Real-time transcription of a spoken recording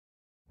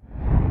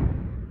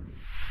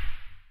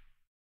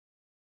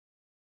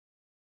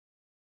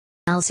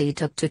Halsey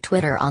took to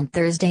Twitter on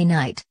Thursday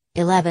night,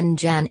 11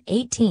 Jan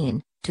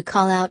 18, to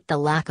call out the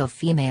lack of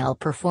female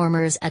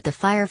performers at the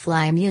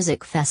Firefly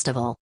Music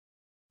Festival.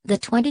 The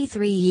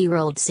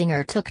 23-year-old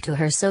singer took to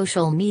her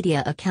social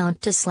media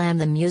account to slam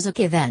the music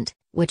event,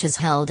 which is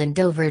held in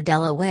Dover,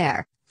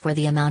 Delaware, for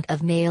the amount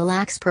of male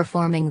acts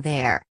performing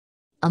there.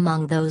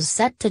 Among those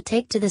set to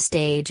take to the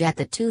stage at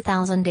the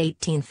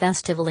 2018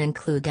 festival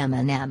include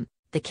Eminem,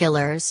 The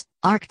Killers,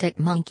 Arctic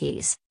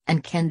Monkeys,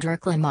 and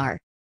Kendrick Lamar.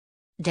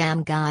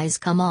 "Damn guys,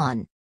 come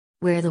on.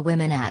 Where the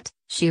women at?"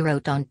 she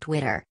wrote on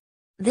Twitter.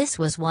 "This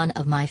was one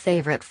of my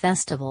favorite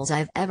festivals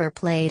I've ever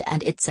played,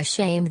 and it's a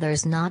shame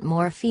there's not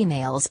more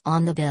females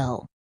on the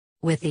bill.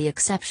 With the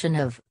exception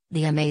of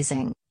the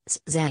amazing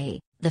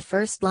Zay, the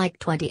first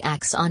 20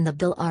 acts on the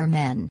bill are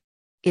men.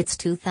 It's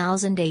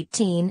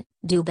 2018,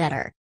 do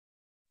better."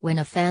 When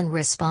a fan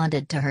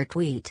responded to her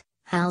tweet,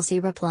 Halsey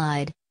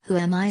replied, "Who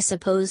am I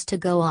supposed to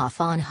go off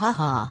on,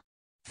 haha?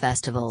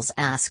 Festivals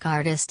ask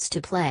artists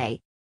to play.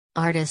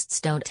 Artists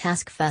don't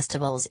ask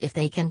festivals if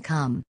they can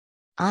come.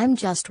 I'm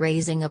just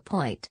raising a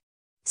point.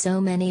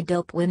 So many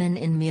dope women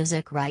in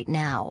music right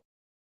now."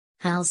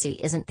 Halsey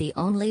isn't the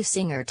only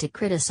singer to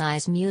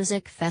criticize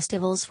music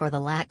festivals for the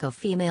lack of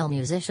female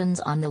musicians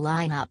on the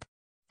lineup.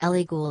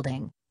 Ellie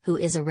Goulding, who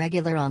is a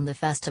regular on the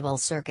festival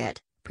circuit,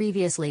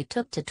 previously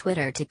took to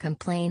Twitter to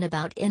complain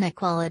about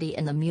inequality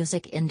in the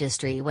music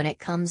industry when it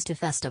comes to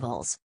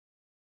festivals.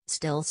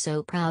 "Still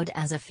so proud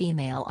as a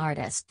female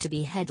artist to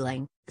be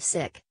headlining,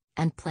 sick,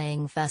 and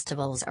playing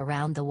festivals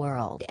around the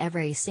world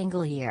every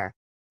single year.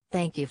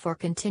 Thank you for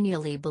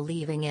continually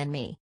believing in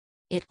me.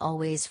 It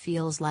always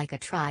feels like a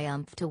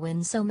triumph to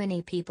win so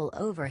many people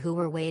over who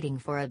were waiting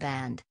for a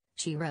band,"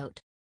 she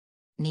wrote.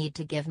 "Need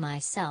to give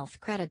myself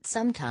credit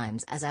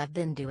sometimes as I've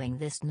been doing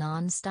this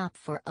non-stop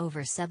for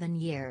over 7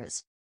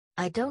 years.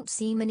 I don't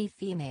see many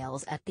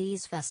females at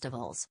these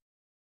festivals.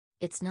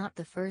 It's not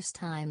the first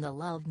time the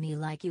Love Me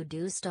Like You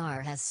Do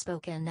star has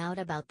spoken out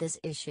about this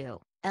issue,"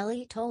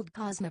 Ellie told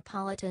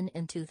Cosmopolitan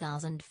in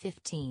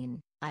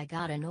 2015. "I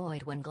got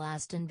annoyed when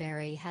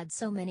Glastonbury had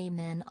so many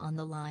men on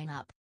the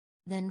lineup.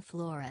 Then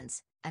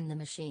Florence and the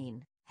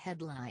Machine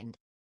headlined.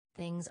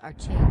 Things are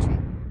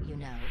changing, you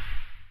know."